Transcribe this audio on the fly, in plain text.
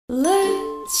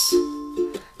Let's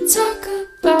talk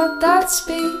about that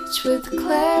speech with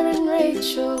Claire and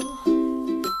Rachel.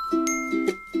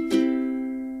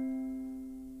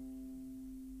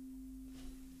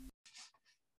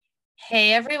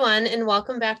 Hey everyone, and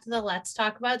welcome back to the Let's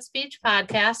Talk About Speech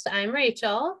podcast. I'm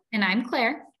Rachel. And I'm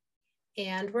Claire.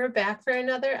 And we're back for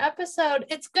another episode.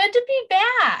 It's good to be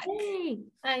back. Yay.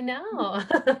 I know.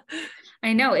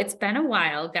 I know it's been a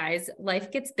while, guys.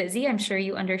 Life gets busy. I'm sure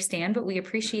you understand, but we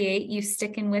appreciate you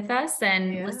sticking with us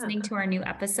and listening to our new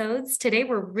episodes. Today,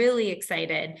 we're really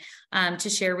excited to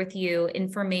share with you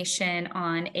information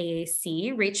on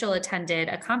AAC. Rachel attended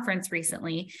a conference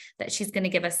recently that she's going to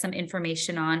give us some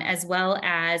information on, as well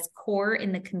as CORE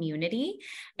in the Community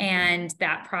and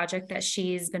that project that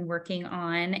she's been working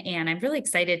on. And I'm really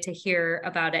excited to hear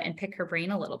about it and pick her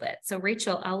brain a little bit. So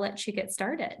Rachel, I'll let you get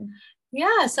started.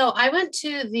 Yeah, so I went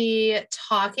to the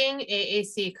Talking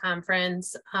AAC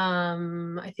conference,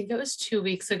 I think it was 2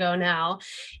 weeks ago now,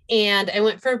 and I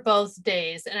went for both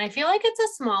days, and I feel like it's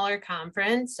a smaller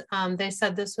conference. They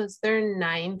said this was their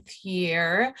 9th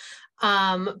year,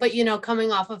 but you know, coming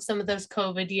off of some of those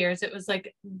COVID years, it was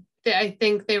like, I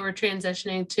think they were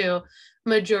transitioning to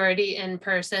majority in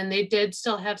person. They did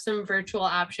still have some virtual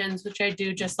options, which I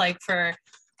do just like for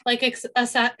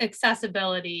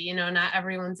accessibility, you know, not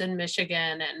everyone's in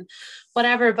Michigan and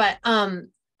whatever, but I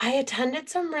attended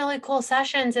some really cool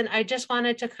sessions, and I just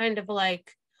wanted to kind of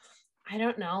like, I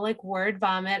don't know, like word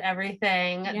vomit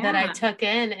everything that I took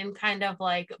in and kind of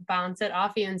like bounce it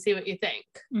off you and see what you think.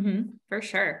 For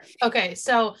sure. Okay,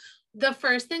 so the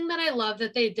first thing that I love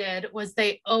that they did was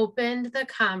they opened the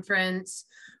conference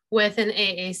with an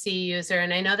AAC user,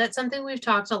 and I know that's something we've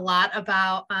talked a lot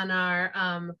about on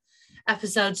our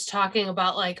episodes, talking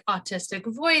about like autistic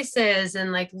voices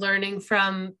and like learning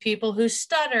from people who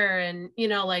stutter, and you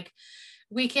know, like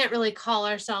we can't really call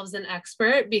ourselves an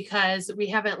expert because we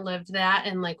haven't lived that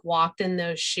and like walked in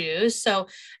those shoes. So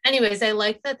anyways, I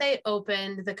like that they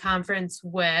opened the conference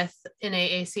with an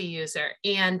AAC user,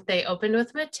 and they opened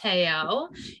with Mateo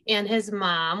and his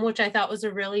mom, which I thought was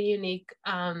a really unique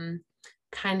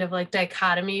kind of like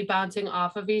dichotomy bouncing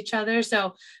off of each other.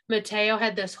 So Mateo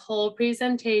had this whole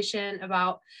presentation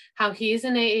about how he's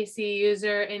an AAC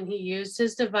user and he used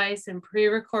his device and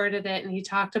pre-recorded it, and he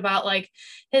talked about like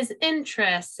his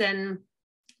interests and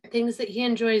things that he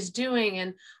enjoys doing.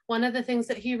 And one of the things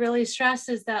that he really stressed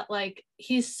is that like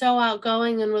he's so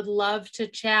outgoing and would love to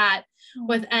chat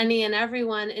with any and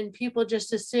everyone, and people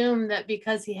just assume that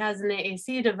because he has an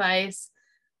AAC device,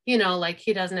 you know, like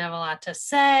he doesn't have a lot to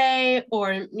say,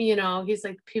 or, you know, he's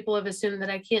like, people have assumed that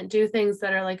I can't do things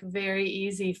that are like very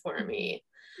easy for me.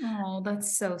 Oh,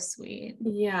 that's so sweet.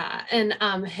 Yeah. And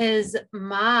his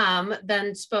mom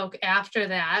then spoke after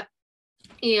that,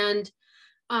 and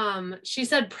she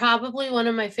said probably one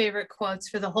of my favorite quotes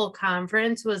for the whole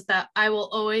conference was that I will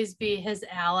always be his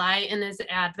ally and his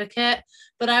advocate,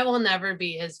 but I will never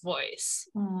be his voice.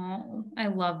 Oh, I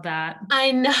love that.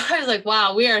 I know. I was like,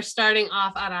 wow, we are starting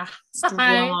off on a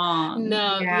strong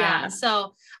note. Yeah.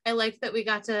 So I like that we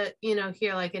got to, you know,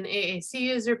 hear like an AAC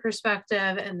user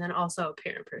perspective and then also a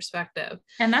parent perspective.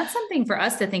 And that's something for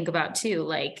us to think about too.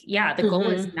 Like, yeah, the goal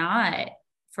is not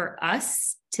for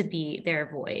us to be their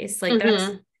voice. Like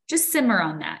that's just simmer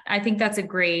on that. I think that's a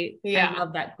great, I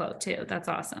love that quote too. That's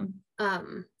awesome.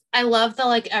 I love the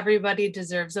like everybody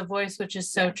deserves a voice, which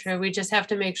is so true. We just have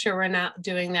to make sure we're not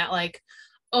doing that like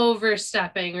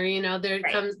overstepping, or you know, there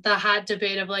comes the hot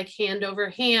debate of like hand over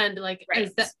hand, like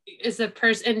is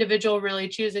the individual really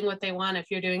choosing what they want if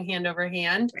you're doing hand over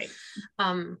hand?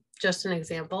 Just an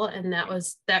example. And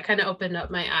that kind of opened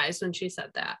up my eyes when she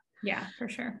said that. Yeah, for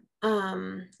sure.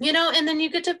 You know, and then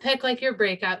you get to pick like your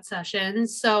breakout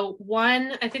sessions. So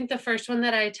I think the first one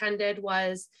that I attended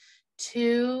was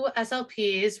 2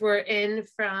 SLPs were in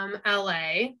from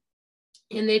LA,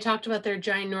 and they talked about their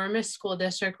ginormous school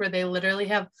district where they literally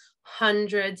have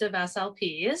hundreds of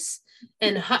SLPs,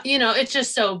 and you know, it's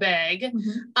just so big.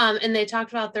 And they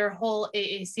talked about their whole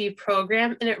AAC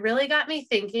program, and it really got me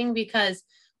thinking because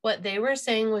what they were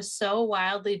saying was so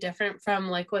wildly different from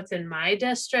like what's in my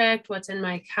district, what's in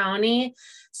my county.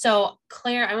 So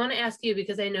Claire, I want to ask you,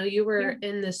 because I know you were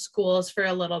in the schools for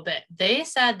a little bit. They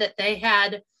said that they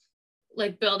had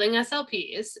like building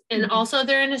SLPs, and also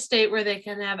they're in a state where they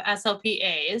can have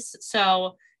SLPAs.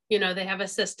 So, you know, they have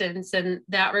assistance in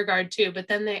that regard too, but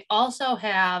then they also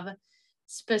have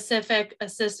specific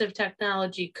assistive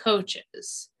technology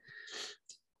coaches.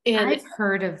 And I've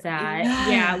heard of that. Yes.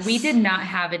 Yeah, we did not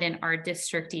have it in our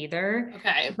district either.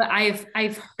 Okay. But I've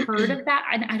heard of that,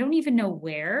 and I don't even know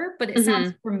where, but it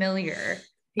sounds familiar.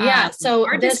 Yeah. So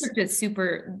our district is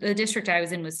the district I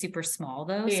was in was super small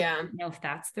though. So I don't know if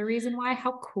that's the reason why.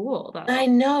 How cool though. I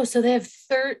know. So they have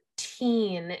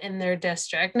 13 in their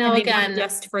district. Now, again,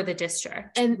 just for the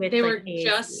district. And they were AAC.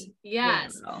 just,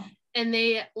 yes. Wow. And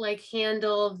they like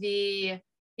handle the,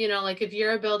 you know, like if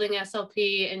you're a building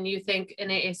SLP and you think an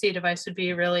AAC device would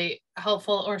be really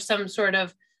helpful or some sort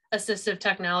of assistive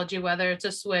technology, whether it's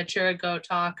a switch or a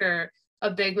GoTalk or a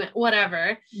big,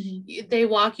 whatever, they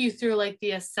walk you through like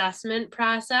the assessment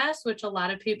process, which a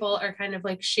lot of people are kind of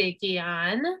like shaky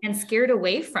on. And scared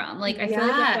away from. Like, I feel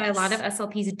like that's why a lot of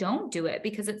SLPs don't do it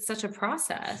because it's such a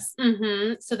process.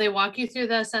 So they walk you through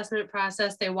the assessment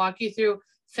process. They walk you through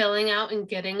filling out and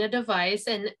getting a device.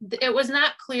 And it was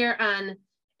not clear on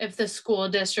if the school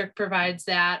district provides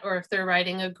that or if they're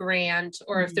writing a grant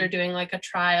or if they're doing like a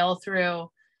trial through,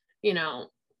 you know,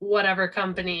 whatever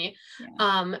company.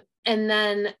 And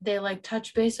then they like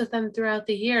touch base with them throughout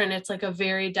the year. And it's like a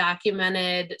very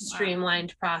documented,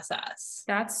 streamlined process.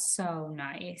 That's so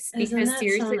nice. Because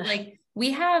seriously, so nice. Like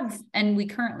we have, and we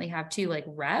currently have too, like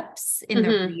reps in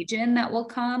the region that will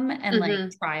come and like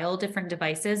trial different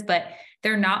devices, but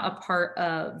they're not a part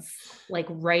of like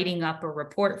writing up a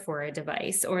report for a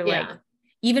device or like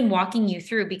even walking you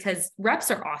through, because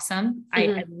reps are awesome.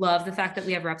 I love the fact that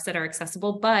we have reps that are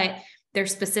accessible, but they're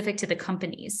specific to the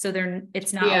companies. So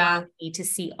it's not allowing me to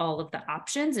see all of the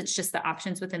options. It's just the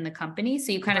options within the company.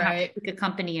 So you kind of have to pick a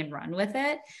company and run with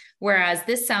it. Whereas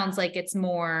this sounds like it's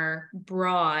more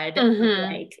broad,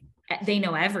 like they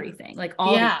know everything, like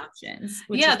all the options.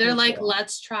 They're like, cool.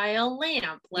 Let's trial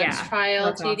LAMP. Let's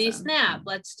trial TD awesome. Snap.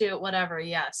 Let's do it, whatever.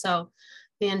 Yeah. So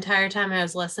the entire time I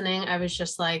was listening, I was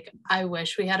just like, I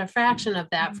wish we had a fraction of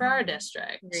that for our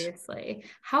district. Seriously.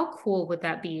 How cool would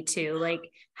that be too? Like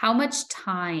how much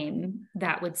time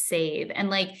that would save. And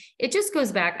like, it just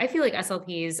goes back. I feel like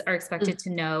SLPs are expected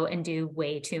to know and do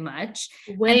way too much.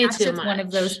 Way too just much. One of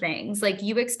those things. Like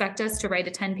you expect us to write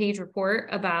a 10-page report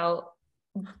about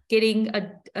getting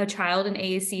a child an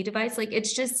AAC device. Like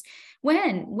it's just,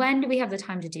 when do we have the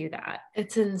time to do that?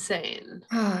 It's insane.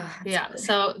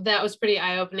 So that was pretty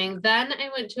eye-opening. Then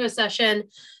I went to a session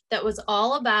that was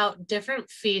all about different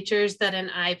features that an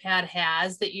iPad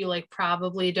has that you like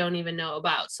probably don't even know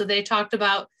about. So they talked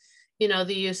about, you know,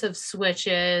 the use of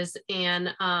switches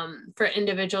and for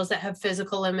individuals that have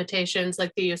physical limitations,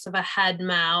 like the use of a head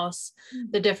mouse,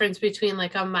 the difference between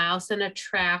like a mouse and a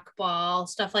trackball,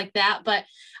 stuff like that. But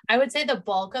I would say the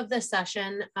bulk of the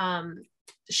session,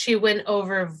 she went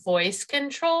over voice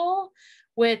control,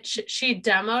 which she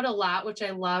demoed a lot, which I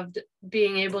loved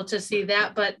being able to see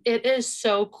that, but it is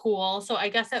so cool. So I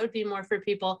guess that would be more for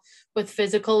people with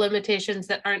physical limitations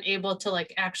that aren't able to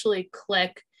like actually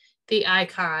click the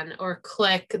icon or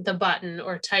click the button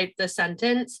or type the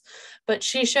sentence. But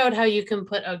she showed how you can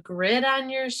put a grid on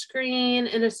your screen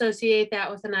and associate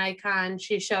that with an icon.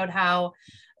 She showed how,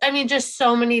 I mean, just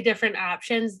so many different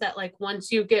options that like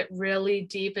once you get really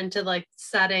deep into like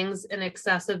settings and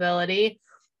accessibility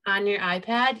on your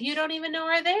iPad, you don't even know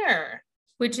are there.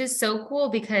 Which is so cool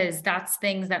because that's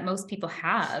things that most people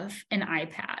have an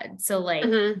iPad. So like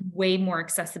way more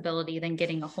accessibility than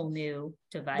getting a whole new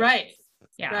device. Right.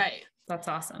 Yeah. Right. That's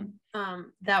awesome.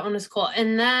 That one was cool.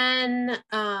 And then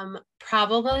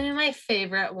probably my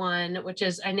favorite one, which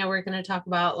is, I know we're going to talk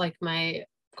about like my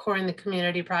Core in the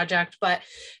Community project, but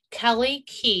Kelly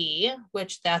Key,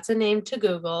 which that's a name to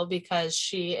Google because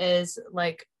she is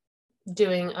like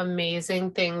doing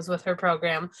amazing things with her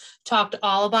program, talked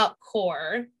all about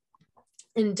Core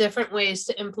in different ways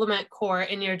to implement Core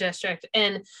in your district.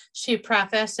 And she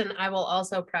prefaced, and I will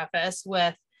also preface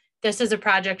with, this is a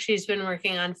project she's been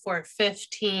working on for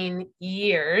 15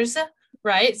 years,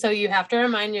 right? So you have to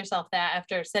remind yourself that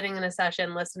after sitting in a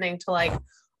session, listening to like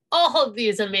all of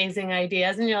these amazing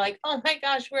ideas, and you're like, oh my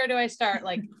gosh, where do I start?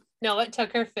 Like, no, it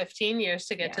took her 15 years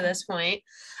to get to this point.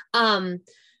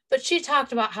 But she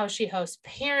talked about how she hosts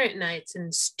parent nights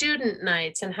and student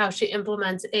nights and how she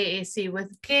implements AAC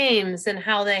with games and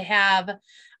how they have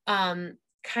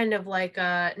kind of like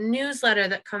a newsletter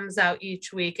that comes out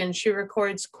each week, and she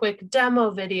records quick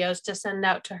demo videos to send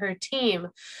out to her team.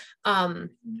 I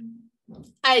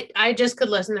just could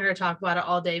listen to her talk about it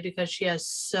all day because she has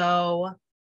so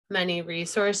many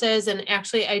resources. And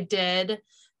actually I did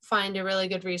find a really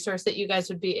good resource that you guys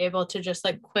would be able to just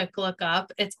like quick look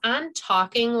up. It's on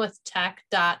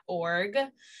talkingwithtech.org.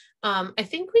 I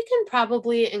think we can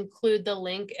probably include the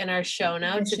link in our show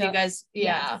notes if you guys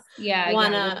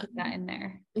wanna put that in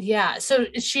there. Yeah. So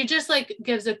she just like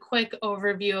gives a quick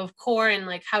overview of Core and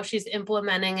like how she's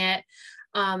implementing it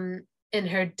in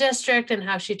her district and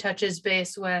how she touches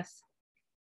base with,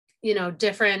 you know,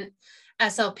 different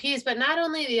SLPs, but not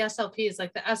only the SLPs,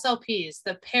 like the SLPs,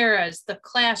 the paras, the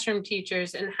classroom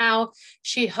teachers, and how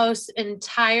she hosts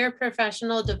entire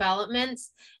professional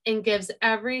developments and gives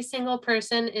every single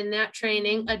person in that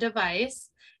training a device.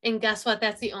 And guess what?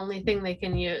 That's the only thing they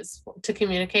can use to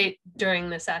communicate during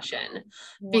the session.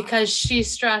 Wow. Because she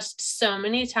stressed so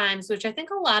many times, which I think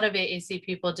a lot of AAC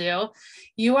people do,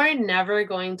 you are never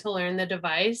going to learn the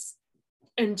device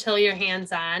until you're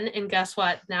hands-on. And guess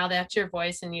what? Now that's your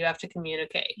voice and you have to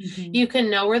communicate. Mm-hmm. You can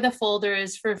know where the folder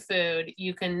is for food.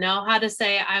 You can know how to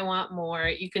say, I want more.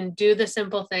 You can do the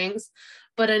simple things.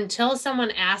 But until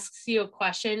someone asks you a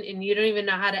question and you don't even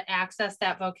know how to access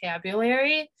that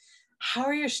vocabulary, how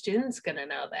are your students going to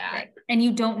know that? Right. And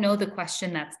you don't know the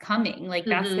question that's coming. Like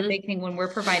that's the big thing when we're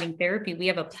providing therapy, we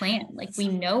have a plan, like we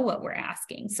know what we're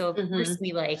asking. So of course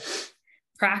we like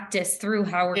practice through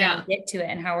how we're going to get to it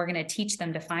and how we're going to teach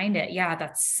them to find it. Yeah.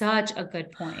 That's such a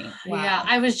good point. Wow. Yeah.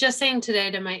 I was just saying today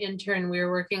to my intern, we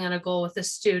were working on a goal with a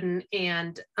student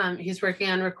and he's working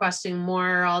on requesting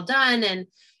more all done. And,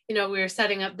 you know, we were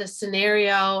setting up this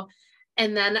scenario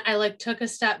and then I like took a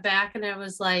step back and I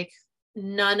was like,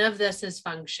 none of this is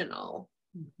functional.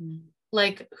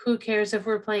 Like, who cares if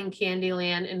we're playing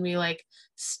Candyland and we like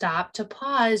stop to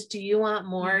pause? Do you want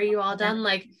more? Are you all done?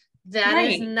 Like, that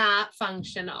is not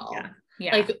functional.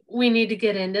 Like, we need to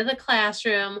get into the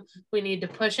classroom. We need to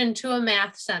push into a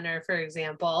math center, for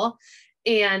example.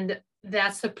 And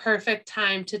that's the perfect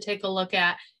time to take a look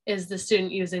at, is the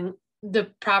student using the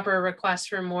proper request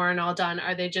for more and all done?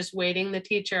 Are they just waiting the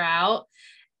teacher out?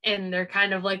 And they're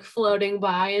kind of like floating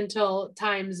by until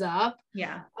time's up.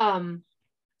 Yeah.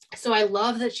 So I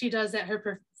love that she does that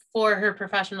for her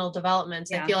professional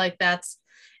developments. I feel like that's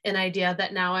an idea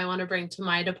that now I want to bring to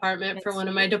my department for one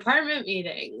of my department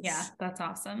meetings. Yeah, that's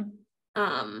awesome.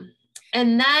 And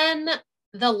then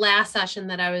the last session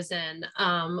that I was in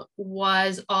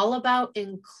was all about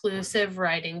inclusive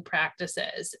writing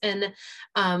practices. And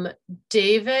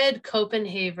David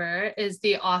Copenhaver is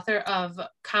the author of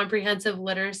Comprehensive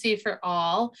Literacy for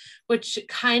All, which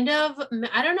kind of,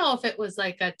 I don't know if it was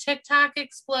like a TikTok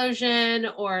explosion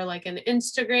or like an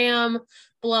Instagram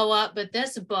blow up, but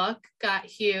this book got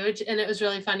huge and it was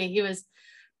really funny. He was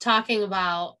talking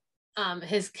about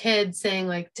his kids saying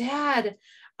like, Dad,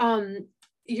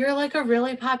 you're like a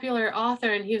really popular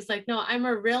author. And he was like, no, I have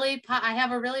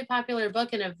a really popular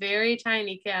book in a very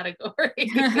tiny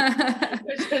category,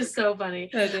 which is so funny.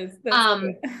 That's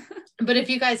but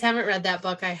if you guys haven't read that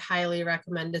book, I highly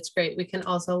recommend. It's great. We can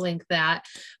also link that.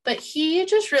 But he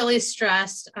just really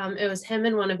stressed, it was him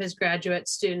and one of his graduate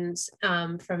students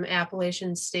from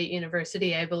Appalachian State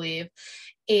University, I believe.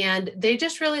 And they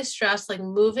just really stressed like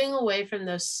moving away from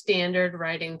those standard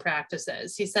writing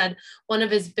practices. He said one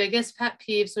of his biggest pet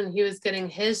peeves when he was getting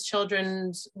his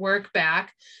children's work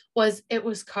back was it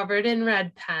was covered in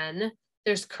red pen.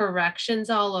 There's corrections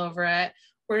all over it.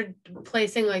 We're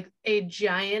placing like a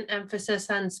giant emphasis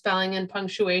on spelling and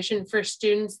punctuation for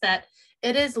students that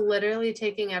it is literally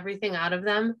taking everything out of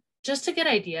them just to get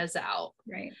ideas out.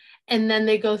 Right. And then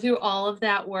they go through all of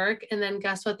that work. And then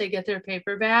guess what? They get their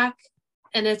paper back.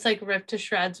 And it's like ripped to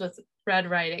shreds with red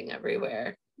writing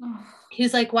everywhere. Oh.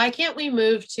 He's like, why can't we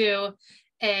move to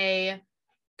a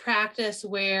practice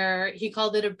where he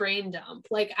called it a brain dump?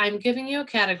 Like, I'm giving you a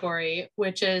category,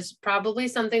 which is probably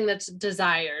something that's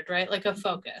desired, right? Like a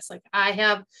focus. Like I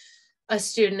have a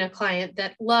student, a client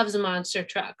that loves monster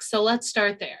trucks. So let's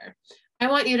start there. I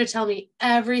want you to tell me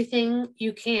everything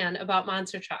you can about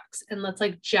monster trucks and let's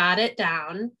like jot it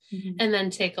down and then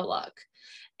take a look.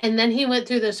 And then he went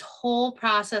through this whole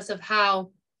process of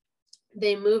how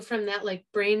they move from that like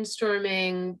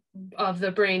brainstorming of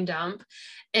the brain dump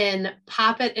and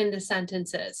pop it into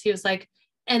sentences. He was like,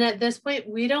 and at this point,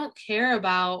 we don't care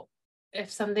about if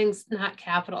something's not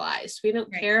capitalized. We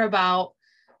don't care about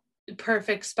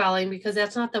perfect spelling because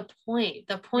that's not the point.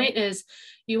 The point is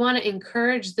you want to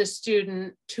encourage the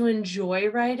student to enjoy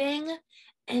writing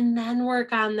and then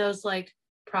work on those like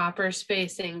proper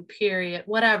spacing, period,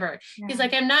 whatever. He's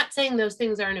like, I'm not saying those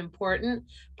things aren't important,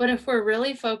 but if we're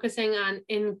really focusing on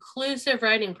inclusive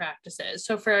writing practices,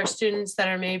 so for our students that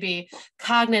are maybe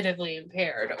cognitively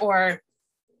impaired, or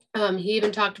he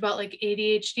even talked about like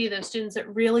ADHD, those students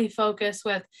that really focus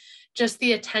with just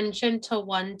the attention to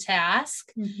one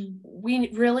task, we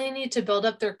really need to build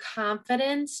up their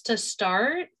confidence to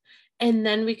start, and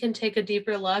then we can take a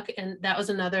deeper look. And that was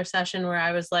another session where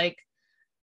I was like,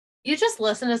 you just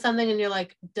listen to something and you're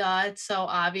like, duh, it's so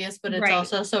obvious, but it's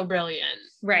also so brilliant.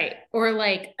 Right. Or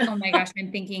like, oh my gosh,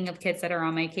 I'm thinking of kids that are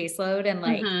on my caseload and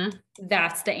like,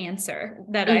 that's the answer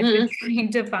that I've been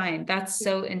trying to find. That's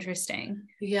so interesting.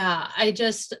 Yeah. I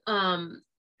just,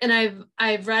 and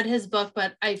I've read his book,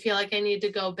 but I feel like I need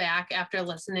to go back after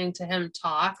listening to him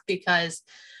talk, because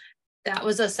that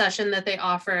was a session that they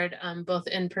offered both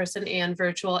in person and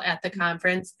virtual at the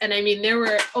conference. And I mean, there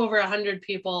were over 100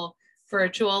 people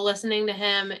virtual listening to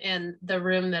him, and the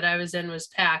room that I was in was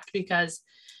packed because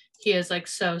he is like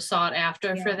so sought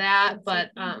after for that.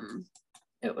 But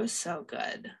it was so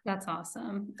good. That's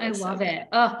awesome. I love it.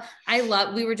 Oh,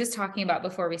 we were just talking about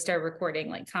before we started recording,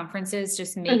 like conferences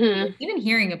just make even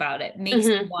hearing about it makes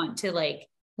me want to like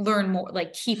learn more,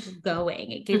 like keep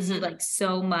going. It gives you like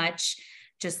so much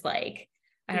just like,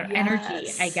 I don't know,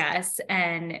 energy, I guess,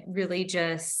 and really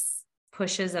just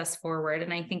pushes us forward.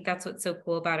 And I think that's what's so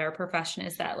cool about our profession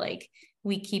is that like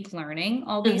we keep learning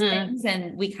all these things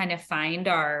and we kind of find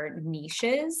our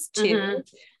niches too.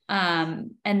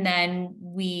 And then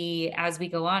as we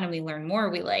go on and we learn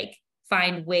more, we like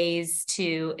find ways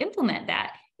to implement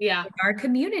that. Yeah. In our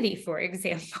community, for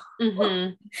example.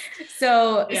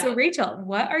 So Rachel,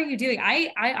 what are you doing?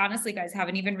 I honestly, guys,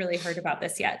 haven't even really heard about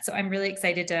this yet. So I'm really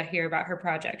excited to hear about her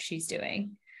project she's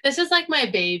doing. This is like my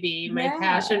baby, my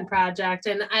passion project.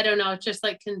 And I don't know, it's just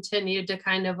like continued to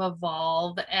kind of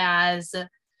evolve as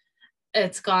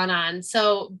it's gone on.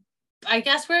 So I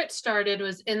guess where it started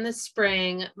was in the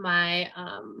spring, my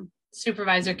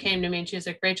supervisor came to me and she was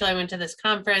like, Rachel, I went to this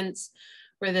conference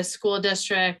where the school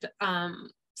district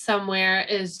somewhere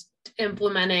is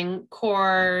implementing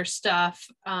core stuff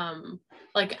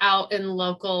like out in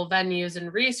local venues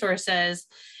and resources.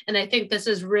 And I think this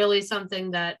is really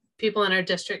something that people in our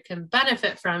district can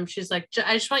benefit from. She's like,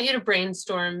 I just want you to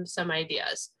brainstorm some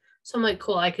ideas. So I'm like,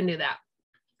 cool, I can do that.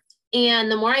 And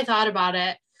the more I thought about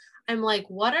it, I'm like,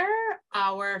 what are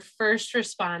our first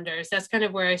responders? That's kind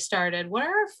of where I started. What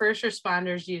are our first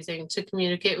responders using to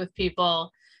communicate with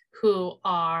people who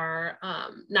are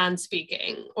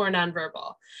non-speaking or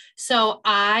nonverbal? So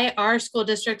our school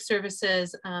district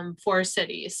services 4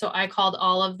 cities. So I called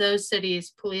all of those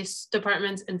cities, police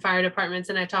departments and fire departments,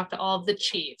 and I talked to all of the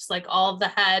chiefs, like all of the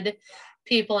head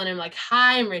people. And I'm like,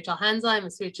 hi, I'm Rachel Hensel. I'm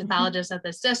a speech pathologist at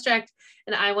this district.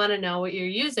 And I want to know what you're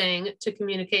using to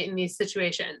communicate in these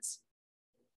situations.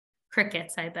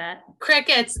 Crickets, I bet.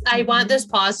 Crickets. I want this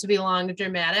pause to be long and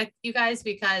dramatic, you guys,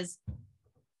 because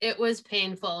it was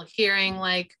painful hearing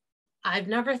like, I've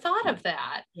never thought of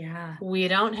that. Yeah. We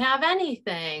don't have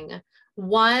anything.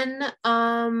 One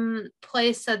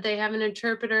place said they have an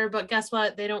interpreter, but guess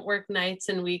what? They don't work nights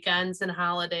and weekends and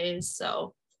holidays.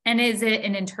 So. And is it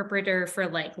an interpreter for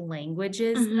like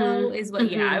languages though? Is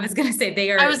what, I was going to say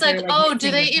they are. I was like, oh, do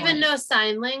they even know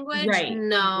sign language? Right.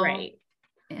 No. Right.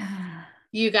 Yeah.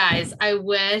 You guys, I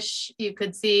wish you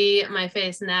could see my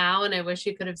face now. And I wish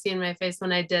you could have seen my face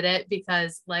when I did it,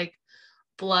 because like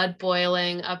blood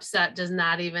boiling, upset does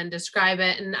not even describe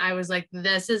it. And I was like,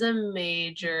 this is a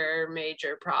major,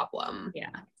 major problem. Yeah.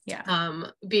 Yeah.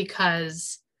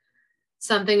 Because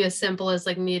something as simple as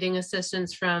like needing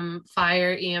assistance from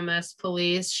fire, EMS,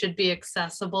 police should be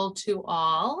accessible to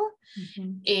all.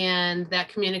 And that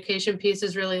communication piece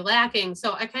is really lacking.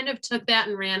 So I kind of took that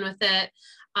and ran with it.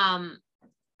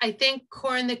 I think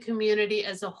core in the community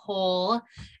as a whole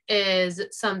is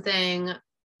something,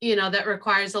 you know, that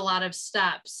requires a lot of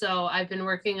steps. So I've been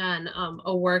working on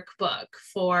a workbook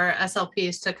for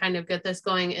SLPs to kind of get this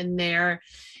going in their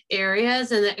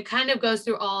areas. And it kind of goes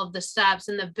through all of the steps.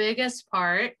 And the biggest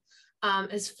part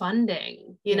is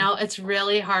funding. You know, it's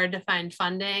really hard to find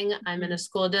funding. I'm in a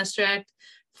school district.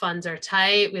 Funds are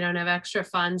tight. We don't have extra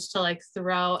funds to like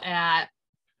throw at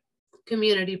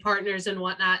community partners and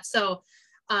whatnot. So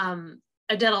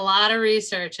I did a lot of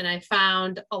research and I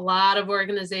found a lot of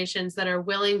organizations that are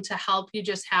willing to help. You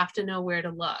just have to know where to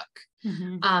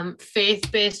look.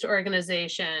 Faith-based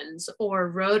organizations or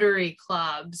Rotary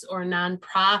clubs or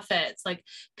nonprofits, like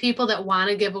people that want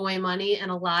to give away money.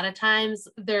 And a lot of times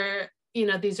they're, you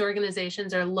know, these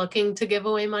organizations are looking to give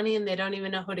away money and they don't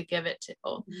even know who to give it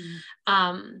to.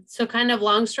 So kind of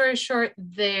long story short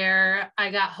there, I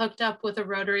got hooked up with a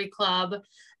Rotary club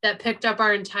that picked up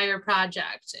our entire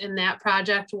project. And that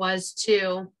project was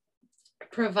to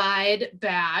provide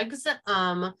bags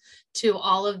to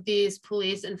all of these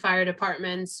police and fire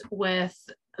departments with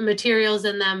materials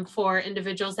in them for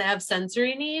individuals that have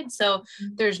sensory needs. So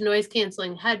there's noise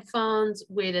canceling headphones,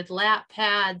 weighted lap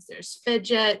pads, there's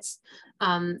fidgets,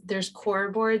 there's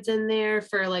core boards in there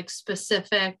for like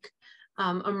specific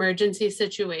emergency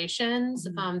situations.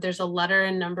 There's a letter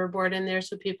and number board in there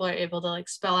so people are able to like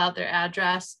spell out their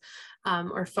address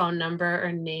or phone number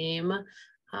or name,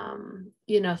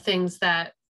 you know, things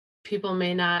that people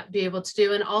may not be able to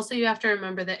do. And also you have to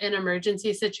remember that in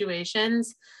emergency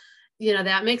situations,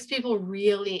 that makes people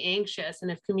really anxious.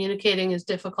 And if communicating is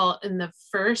difficult in the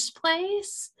first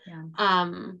place,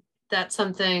 that's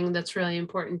something that's really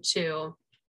important to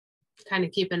kind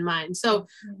of keep in mind. So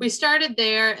we started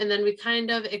there, and then we kind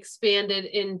of expanded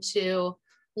into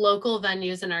local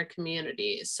venues in our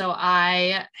community. So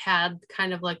I had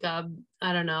kind of like a,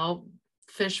 I don't know,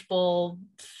 fishbowl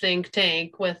think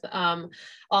tank with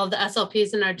all the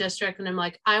SLPs in our district. And I'm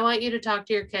like, I want you to talk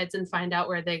to your kids and find out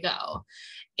where they go.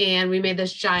 And we made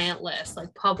this giant list,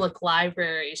 like public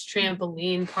libraries,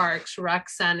 trampoline parks, rec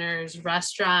centers,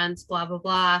 restaurants, blah, blah,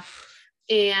 blah.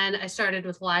 And I started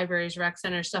with libraries, rec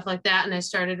centers, stuff like that. And I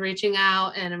started reaching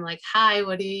out, and I'm like, hi,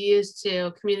 what do you use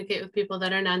to communicate with people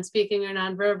that are non-speaking or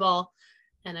nonverbal?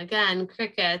 And again,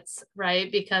 crickets, right?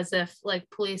 Because if like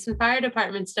police and fire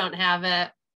departments don't have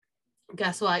it,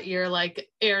 guess what? Your like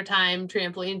airtime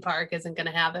trampoline park isn't going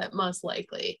to have it, most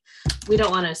likely. We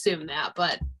don't want to assume that,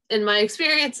 but in my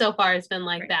experience so far, it's been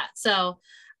like that. So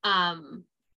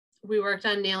we worked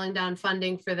on nailing down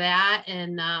funding for that,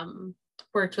 and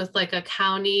worked with like a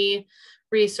county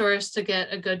resource to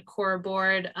get a good core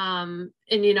board. And,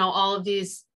 all of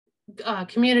these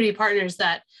community partners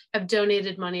that have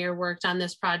donated money or worked on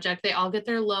this project, they all get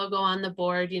their logo on the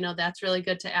board. That's really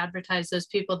good to advertise those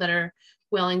people that are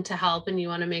willing to help, and you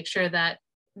want to make sure that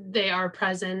they are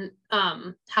present,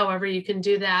 however you can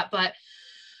do that. But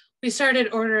we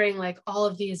started ordering like all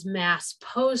of these mass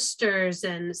posters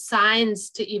and signs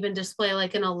to even display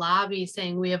like in a lobby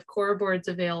saying we have core boards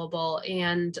available.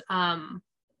 And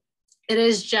it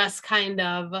is just kind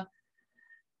of,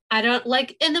 I don't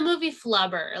like in the movie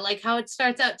Flubber, like how it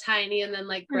starts out tiny and then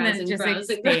like grows and grows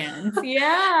and grows.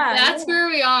 Yeah. That's where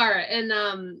we are. And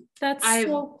that's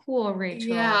so cool, Rachel.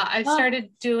 Yeah, I've started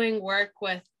doing work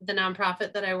with the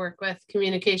nonprofit that I work with,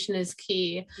 Communication is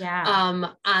Key, on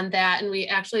that. And we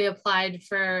actually applied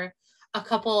for a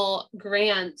couple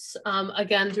grants,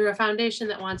 again, through a foundation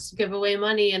that wants to give away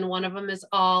money. And one of them is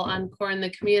all on core in the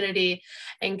community.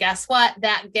 And guess what?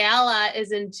 That gala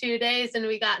is in 2 days, and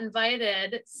we got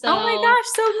invited. So, oh my gosh,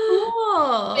 so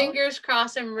cool. Fingers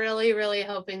crossed. I'm really, really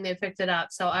hoping they picked it up.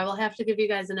 So I will have to give you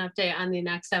guys an update on the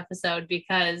next episode,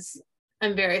 because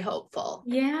I'm very hopeful.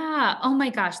 Yeah. Oh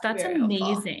my gosh, that's very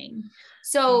amazing.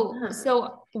 Hopeful.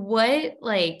 So what,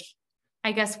 like,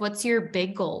 I guess, what's your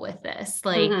big goal with this?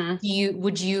 Like,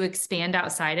 would you expand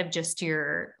outside of just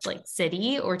your like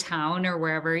city or town or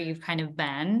wherever you've kind of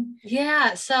been?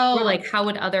 Yeah. So, or like, how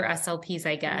would other SLPs,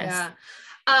 I guess?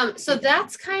 Yeah. So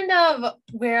that's kind of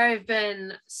where I've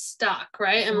been stuck,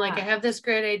 right? I'm like, I have this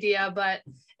great idea, but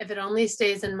if it only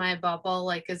stays in my bubble,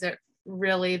 like, is it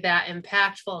really that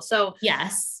impactful? So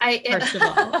yes, first of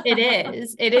all, it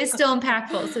is still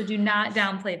impactful. So do not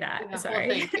downplay that. Yeah,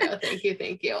 sorry. Well,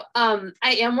 thank you. I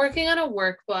am working on a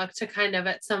workbook to kind of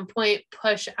at some point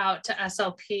push out to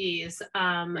SLPs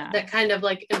that kind of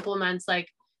like implements, like,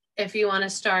 if you want to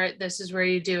start, this is where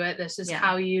you do it. This is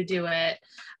how you do it.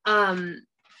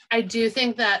 I do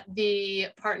think that the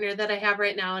partner that I have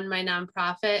right now in my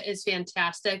nonprofit is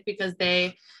fantastic, because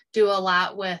they do a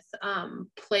lot with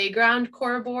playground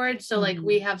core boards. So like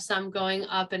we have some going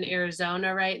up in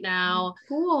Arizona right now.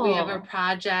 Cool. We have a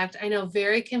project, I know,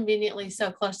 very conveniently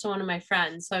so close to one of my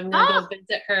friends. So I'm going to go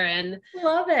visit her and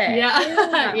love it.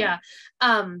 Yeah.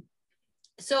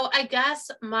 So I guess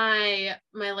my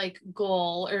like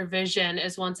goal or vision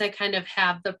is, once I kind of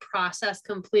have the process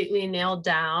completely nailed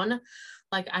down,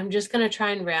 like, I'm just going to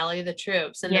try and rally the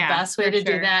troops. And the best way to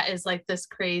do that is like this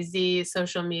crazy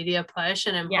social media push.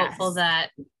 And I'm hopeful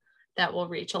that will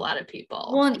reach a lot of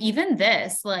people. Well, and even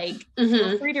this, like,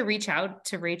 feel free to reach out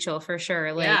to Rachel for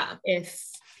sure. Like, if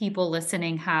people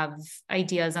listening have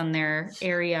ideas on their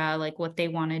area, like what they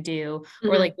want to do,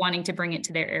 or like wanting to bring it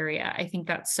to their area, I think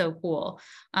that's so cool.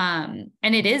 And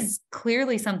it is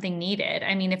clearly something needed.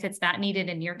 I mean, if it's that needed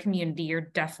in your community, you're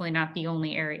definitely not the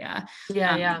only area.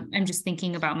 I'm just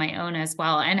thinking about my own as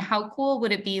well. And how cool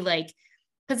would it be, like,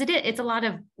 because it's a lot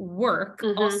of work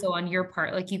also on your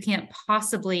part. Like, you can't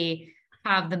possibly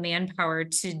have the manpower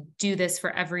to do this for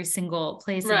every single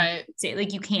place. Right.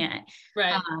 Like, you can't.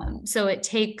 Right. So it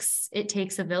takes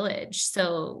a village.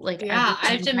 So like, I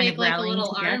have to make like a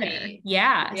little army.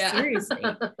 Yeah. Seriously.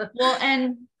 Well,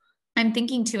 and I'm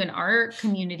thinking too, in our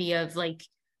community of like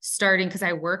starting, because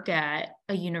I work at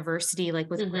a university,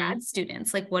 like with grad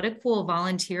students, like what a cool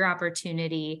volunteer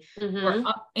opportunity for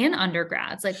and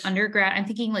undergrads, like undergrad. I'm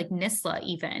thinking like NISLA,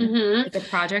 even like a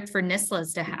project for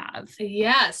NISLAs to have.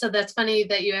 Yeah. So that's funny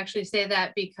that you actually say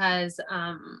that, because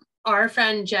our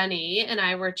friend Jenny and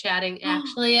I were chatting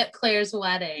actually at Claire's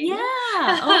wedding. Yeah.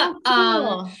 Oh,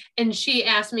 cool. And she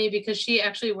asked me, because she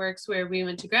actually works where we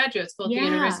went to graduate school at the Yeah.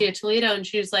 University of Toledo. And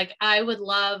she was like, I would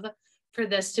love for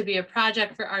this to be a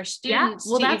project for our students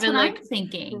Well, to that's even what like I'm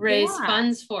thinking. raise Yeah.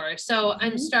 funds for. So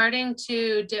I'm Mhm. starting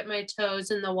to dip my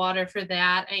toes in the water for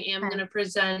that. I am going to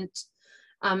present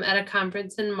at a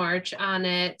conference in March on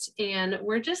it, and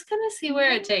we're just going to see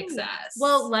where it takes Nice. us.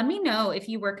 Well, let me know if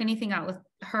you work anything out with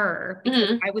her,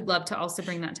 because Mhm. I would love to also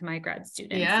bring that to my grad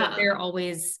students. Yeah. Like, they're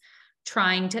always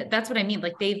trying to, that's what I mean.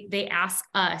 Like they ask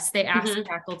us, they ask Mhm.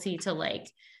 faculty to like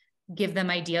give them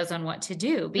ideas on what to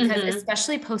do, because Mhm.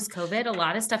 especially post-COVID, a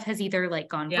lot of stuff has either like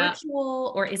gone Yeah.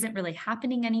 virtual or isn't really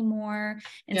happening anymore.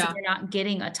 And so Yeah. they're not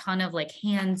getting a ton of like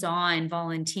hands-on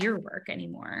volunteer work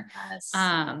anymore. Yes. So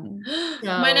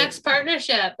My next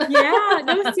partnership. yeah,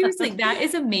 no, seriously, that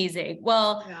is amazing.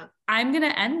 Well, Yeah. I'm going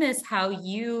to end this how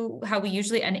we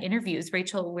usually end interviews.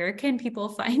 Rachel, where can people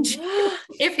find you?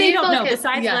 If they don't know,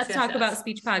 besides Yes, Let's yes, Talk yes. About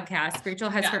Speech podcast, Rachel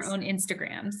has her Yes. own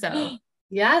Instagram. So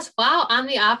Yes. Wow. On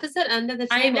the opposite end of the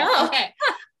table. I know. Okay.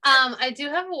 I do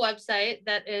have a website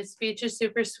that is Speech is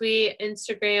Super Sweet.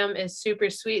 Instagram is Super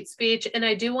Sweet Speech. And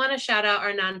I do want to shout out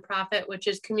our nonprofit, which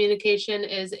is Communication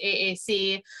is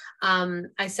AAC.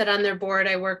 I sit on their board.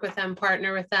 I work with them,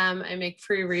 partner with them. I make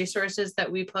free resources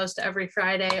that we post every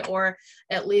Friday or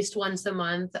at least once a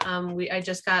month. I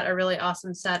just got a really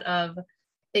awesome set of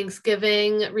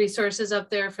Thanksgiving resources up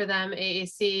there for them,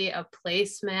 AAC, a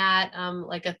placemat,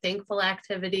 like a thankful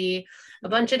activity, a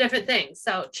bunch of different things.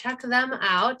 So check them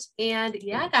out. And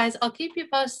yeah, guys, I'll keep you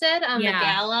posted on the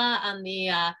gala, on the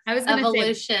I was gonna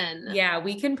evolution. say, yeah,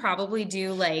 we can probably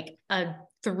do like a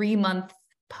 3-month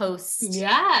post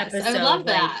Yes, episode, I would love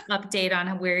that. like update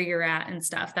on where you're at and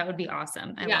stuff. That would be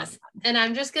awesome. I love that. And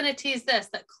I'm just going to tease this,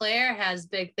 that Claire has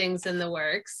big things in the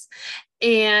works,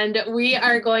 and we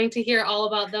are going to hear all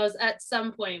about those at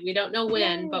some point. We don't know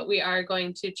when, but we are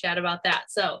going to chat about that.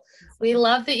 So we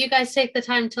love that you guys take the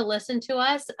time to listen to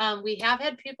us. We have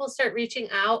had people start reaching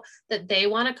out that they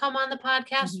want to come on the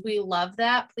podcast. We love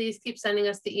that. Please keep sending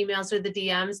us the emails or the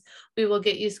DMs. We will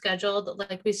get you scheduled.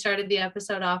 Like we started the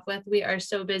episode off with, we are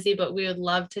so busy, but we would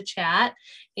love to chat,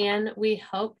 and we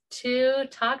hope to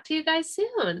talk to you guys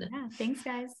soon. Yeah, thanks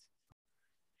guys.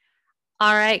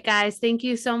 All right, guys, thank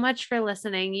you so much for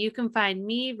listening. You can find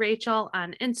me, Rachel,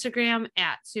 on Instagram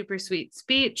at Super Sweet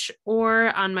Speech,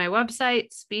 or on my website,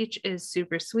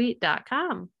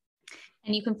 speechissupersweet.com.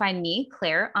 And you can find me,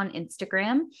 Claire, on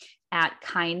Instagram at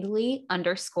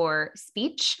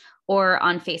kindly_speech, or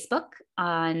on Facebook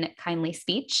on Kindly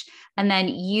Speech. And then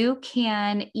you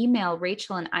can email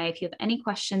Rachel and I if you have any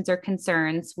questions or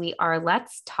concerns. We are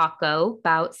Let's Talk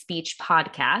About Speech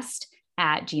podcast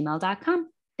at gmail.com.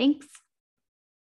 Thanks.